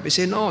break up. They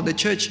say, no, the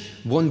church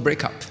won't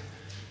break up.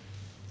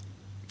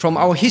 From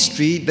our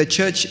history, the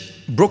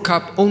church broke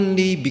up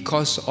only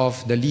because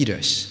of the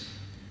leaders.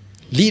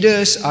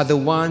 Leaders are the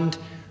ones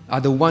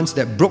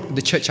that broke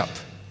the church up.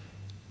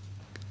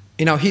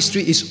 In our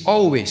history, it's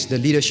always the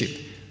leadership.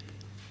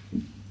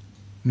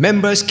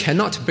 Members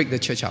cannot break the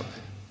church up.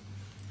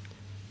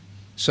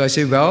 So I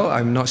say, well,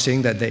 I'm not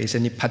saying that there is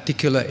any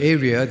particular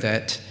area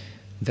that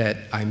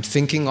I'm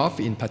thinking of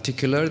in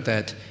particular,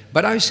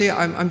 but I say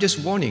I'm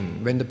just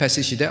warning. When the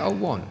passage is there, I'll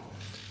warn.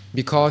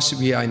 Because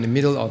we are in the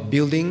middle of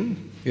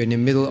building, we're in the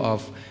middle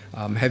of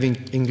having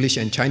English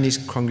and Chinese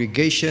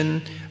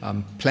congregation,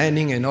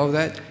 planning and all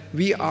that,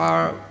 we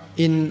are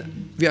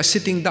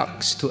sitting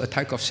ducks to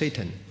attack of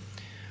Satan.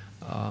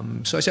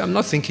 So I say I'm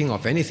not thinking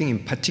of anything in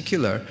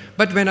particular,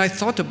 but when I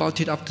thought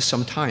about it after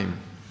some time,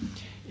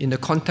 in the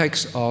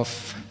context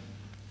of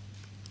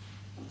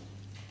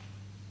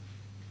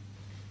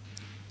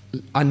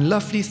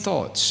unlovely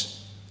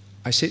thoughts,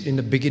 I said in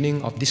the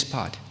beginning of this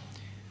part,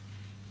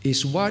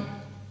 is what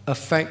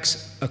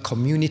affects a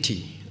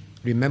community.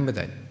 Remember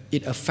that.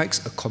 It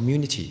affects a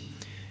community.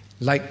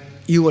 Like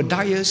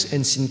Euodias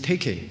and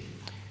Syntyche,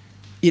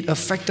 it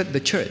affected the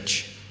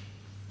church.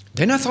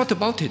 Then I thought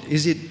about it.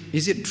 Is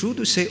it true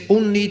to say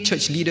only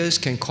church leaders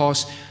can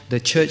cause the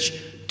church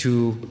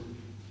to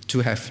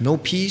have no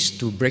peace,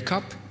 to break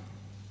up?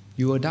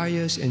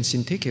 Euodias and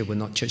Syntyche were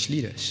not church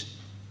leaders.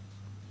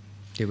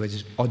 They were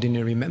just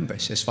ordinary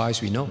members, as far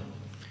as we know.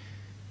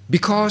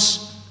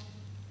 Because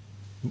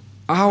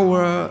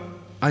our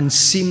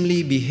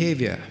unseemly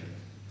behavior,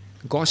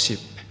 gossip,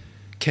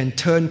 can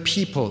turn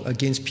people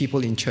against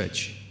people in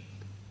church,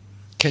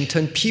 can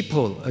turn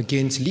people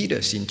against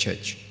leaders in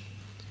church.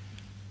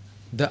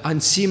 The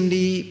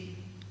unseemly,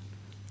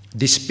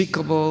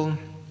 despicable,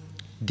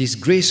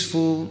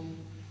 disgraceful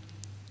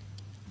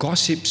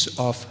gossips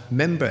of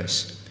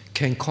members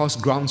can cause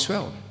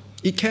groundswell.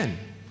 It can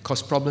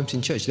cause problems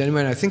in church. Then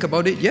when I think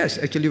about it, yes,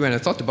 actually when I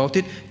thought about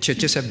it,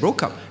 churches have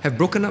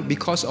broken up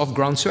because of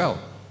groundswell.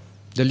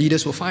 The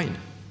leaders were fine.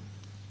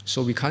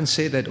 So we can't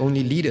say that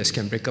only leaders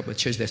can break up a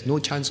church. There's no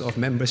chance of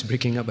members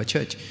breaking up a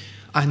church.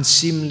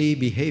 Unseemly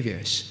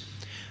behaviors,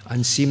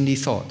 unseemly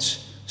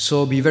thoughts.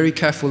 So be very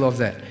careful of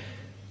that.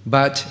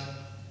 But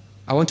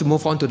I want to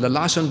move on to the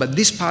last one, but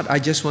this part I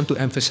just want to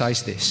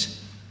emphasize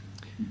this.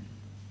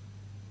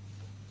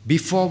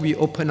 Before we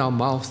open our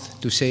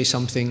mouth to say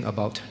something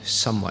about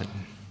someone,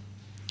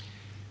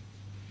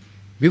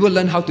 we will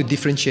learn how to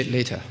differentiate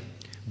later.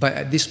 But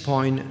at this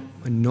point,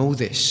 know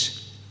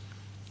this.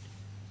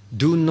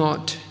 Do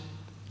not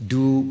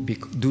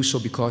do so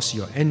because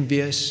you're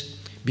envious,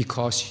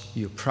 because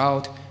you're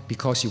proud,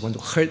 because you want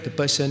to hurt the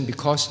person,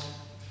 because...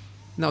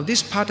 Now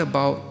this part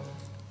about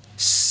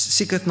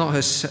seeketh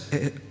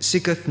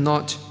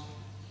not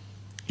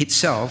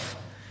itself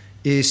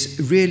is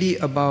really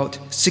about,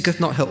 seeketh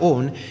not her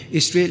own,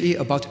 is really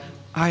about,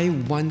 I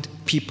want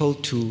people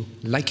to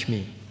like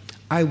me.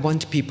 I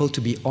want people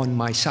to be on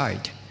my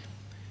side.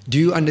 Do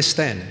you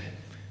understand?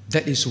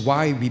 That is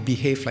why we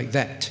behave like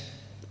that.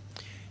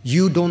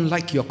 You don't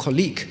like your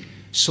colleague,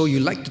 so you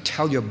like to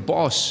tell your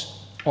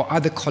boss or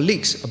other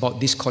colleagues about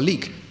this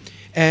colleague.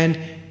 And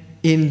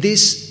in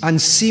this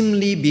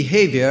unseemly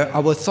behavior,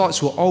 our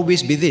thoughts will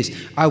always be this: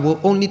 I will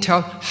only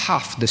tell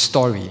half the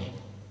story.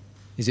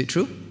 Is it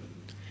true?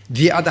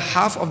 The other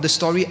half of the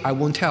story I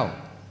won't tell.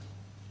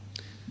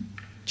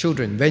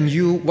 Children, when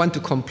you want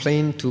to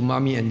complain to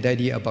mommy and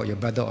daddy about your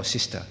brother or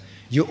sister,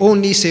 you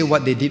only say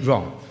what they did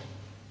wrong.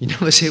 You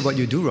never say what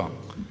you do wrong.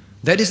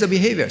 That is the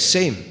behavior.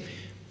 Same.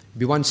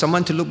 We want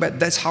someone to look back.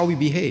 That's how we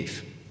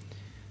behave.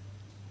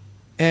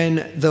 And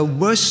the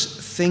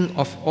worst thing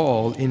of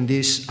all in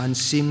this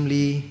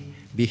unseemly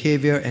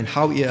behavior and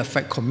how it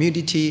affects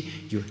community,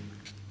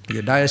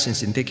 your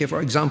diocese in take,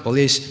 for example,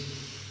 is,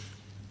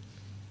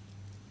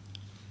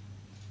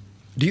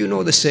 do you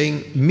know the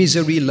saying,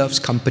 misery loves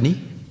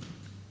company?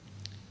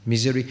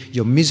 Misery.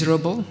 You're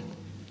miserable.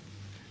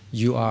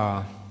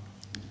 You're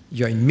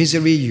in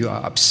misery. You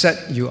are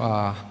upset. You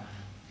are,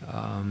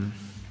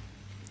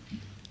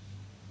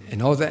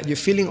 and all that. You're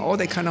feeling all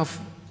that kind of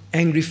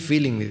angry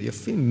feeling with you. You're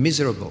feeling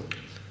miserable.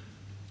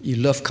 You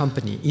love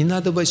company. In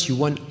other words, you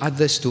want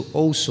others to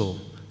also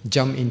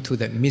jump into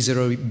that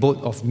misery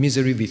boat of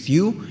misery with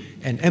you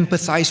and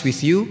empathize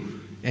with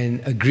you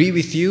and agree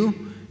with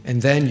you,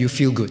 and then you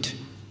feel good.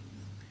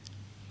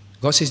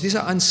 God says these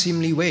are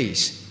unseemly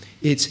ways.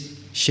 It's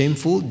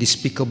shameful,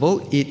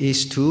 despicable. It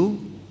is to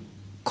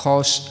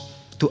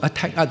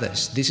attack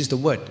others. This is the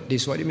word.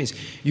 This is what it means.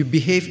 You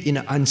behave in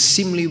an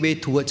unseemly way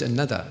towards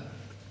another,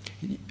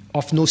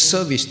 of no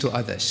service to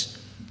others.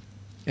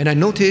 And I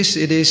notice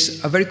it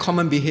is a very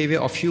common behavior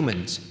of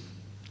humans.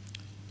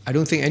 I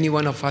don't think any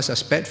one of us are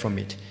spared from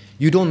it.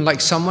 You don't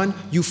like someone,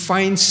 you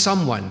find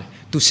someone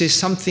to say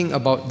something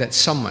about that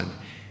someone,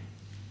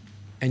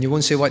 and you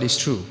won't say what is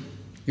true.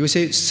 You will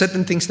say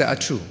certain things that are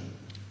true.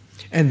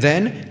 And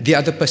then the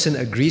other person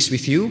agrees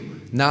with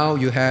you. Now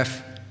you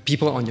have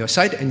people on your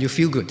side and you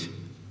feel good.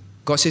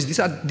 God says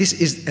this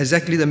is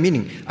exactly the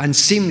meaning.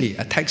 Unseemly,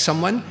 attack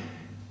someone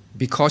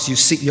because you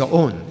seek your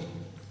own.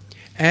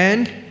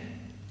 And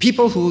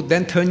people who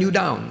then turn you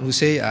down, who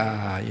say,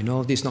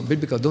 this is not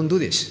biblical, don't do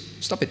this,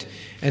 stop it.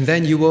 And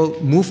then you will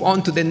move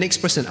on to the next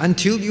person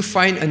until you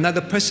find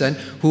another person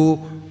who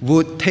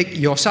would take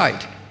your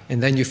side,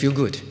 and then you feel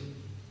good.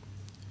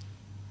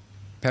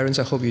 Parents,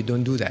 I hope you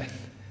don't do that.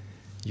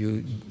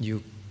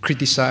 You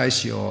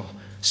criticize your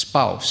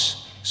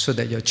spouse so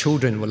that your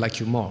children will like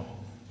you more.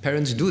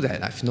 Parents do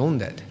that, I've known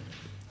that.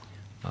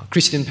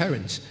 Christian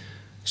parents.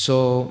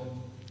 So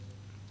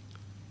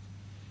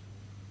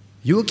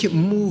you will keep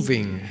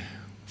moving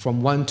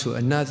from one to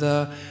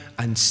another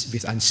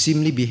with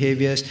unseemly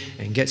behaviors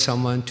and get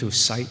someone to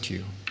cite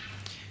you.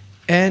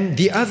 And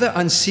the other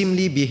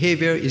unseemly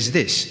behavior is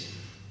this.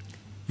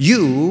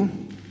 You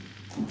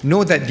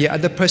know that the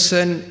other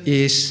person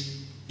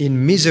is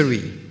in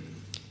misery.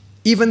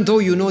 Even though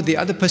you know the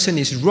other person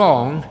is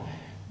wrong,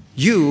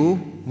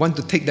 you want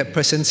to take that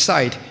person's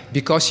side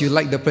because you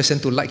like the person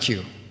to like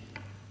you.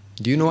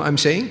 Do you know what I'm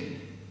saying?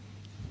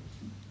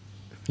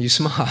 You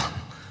smile.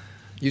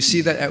 You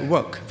see that at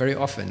work very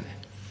often.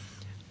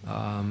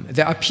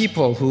 There are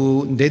people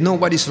who, they know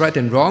what is right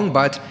and wrong,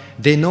 but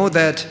they know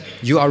that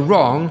you are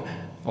wrong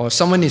or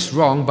someone is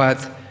wrong,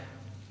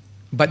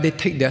 but they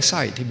take their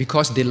side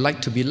because they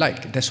like to be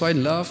liked. That's why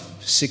love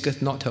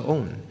seeketh not her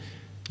own.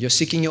 You're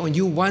seeking your own.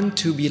 You want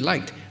to be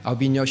liked. I'll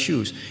be in your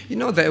shoes. You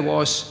know, there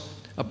was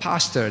a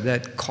pastor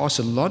that caused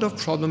a lot of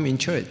problem in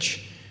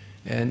church,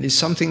 and it's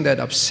something that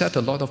upset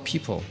a lot of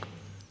people.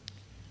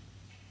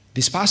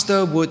 This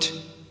pastor would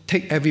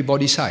take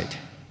everybody's side.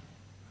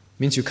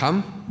 Means you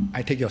come,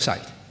 I take your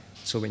side.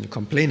 So when you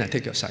complain, I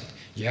take your side.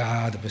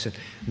 Yeah, the person.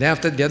 Then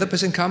after the other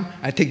person come,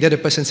 I take the other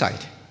person's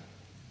side.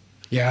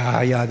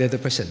 Yeah, the other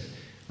person.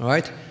 All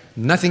right?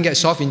 Nothing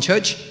gets solved in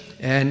church,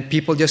 and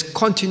people just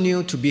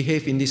continue to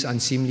behave in this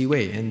unseemly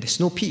way, and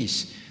there's no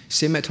peace.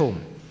 Same at home.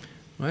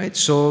 Right?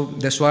 So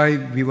that's why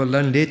we will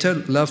learn later,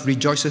 love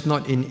rejoiceth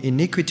not in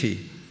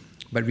iniquity,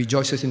 but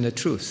rejoiceth in the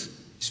truth.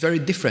 It's very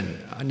different.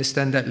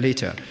 Understand that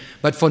later.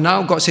 But for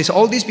now, God says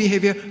all this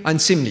behavior,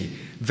 unseemly,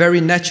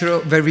 very natural,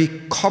 very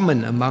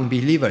common among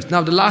believers.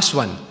 Now the last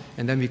one,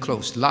 and then we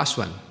close. The last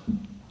one.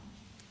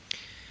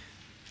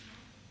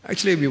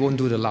 Actually, we won't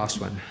do the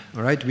last one.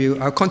 All right?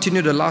 I'll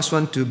continue the last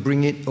one to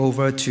bring it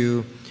over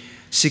to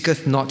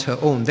seeketh not her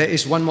own. There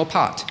is one more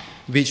part,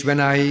 which when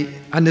I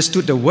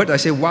understood the word, I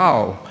said,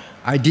 wow,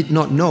 I did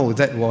not know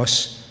that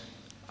was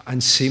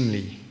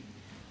unseemly,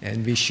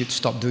 and we should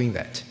stop doing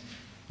that.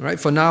 All right,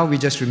 for now, we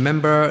just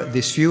remember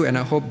this few, and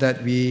I hope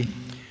that we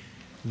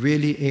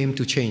really aim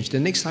to change. The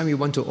next time we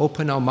want to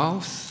open our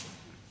mouth,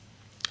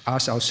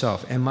 ask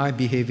ourselves, am I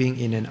behaving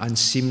in an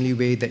unseemly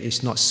way that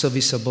is not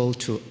serviceable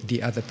to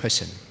the other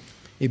person?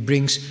 It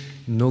brings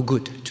no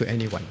good to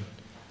anyone.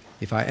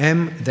 If I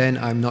am, then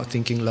I'm not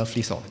thinking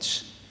lovely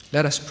thoughts.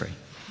 Let us pray.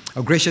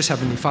 Our gracious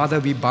Heavenly Father,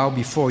 we bow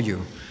before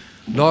you.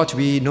 Lord,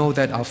 we know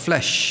that our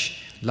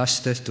flesh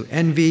lusteth to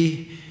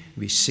envy.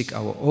 We seek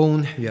our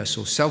own. We are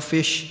so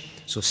selfish,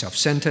 so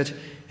self-centered.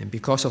 And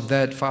because of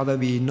that, Father,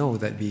 we know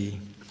that we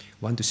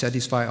want to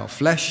satisfy our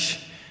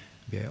flesh.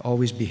 We are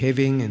always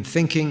behaving and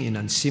thinking in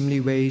unseemly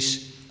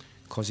ways,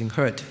 causing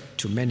hurt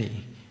to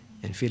many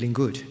and feeling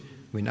good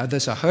when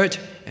others are hurt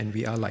and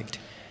we are liked.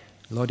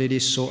 Lord, it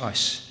is so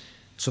us.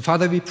 So,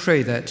 Father, we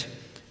pray that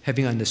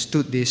having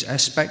understood this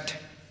aspect,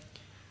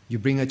 you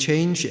bring a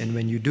change, and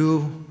when you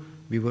do,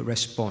 we will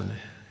respond.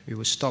 We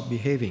will stop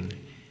behaving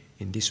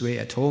in this way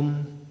at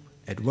home,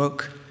 at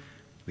work,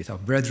 with our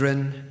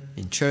brethren,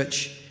 in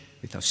church,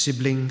 with our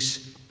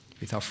siblings,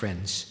 with our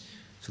friends.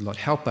 So, Lord,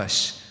 help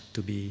us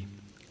to be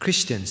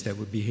Christians that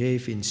would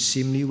behave in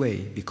seemly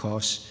way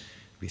because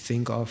we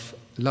think of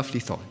lovely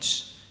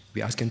thoughts.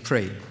 We ask and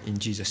pray in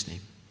Jesus'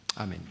 name.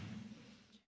 Amen.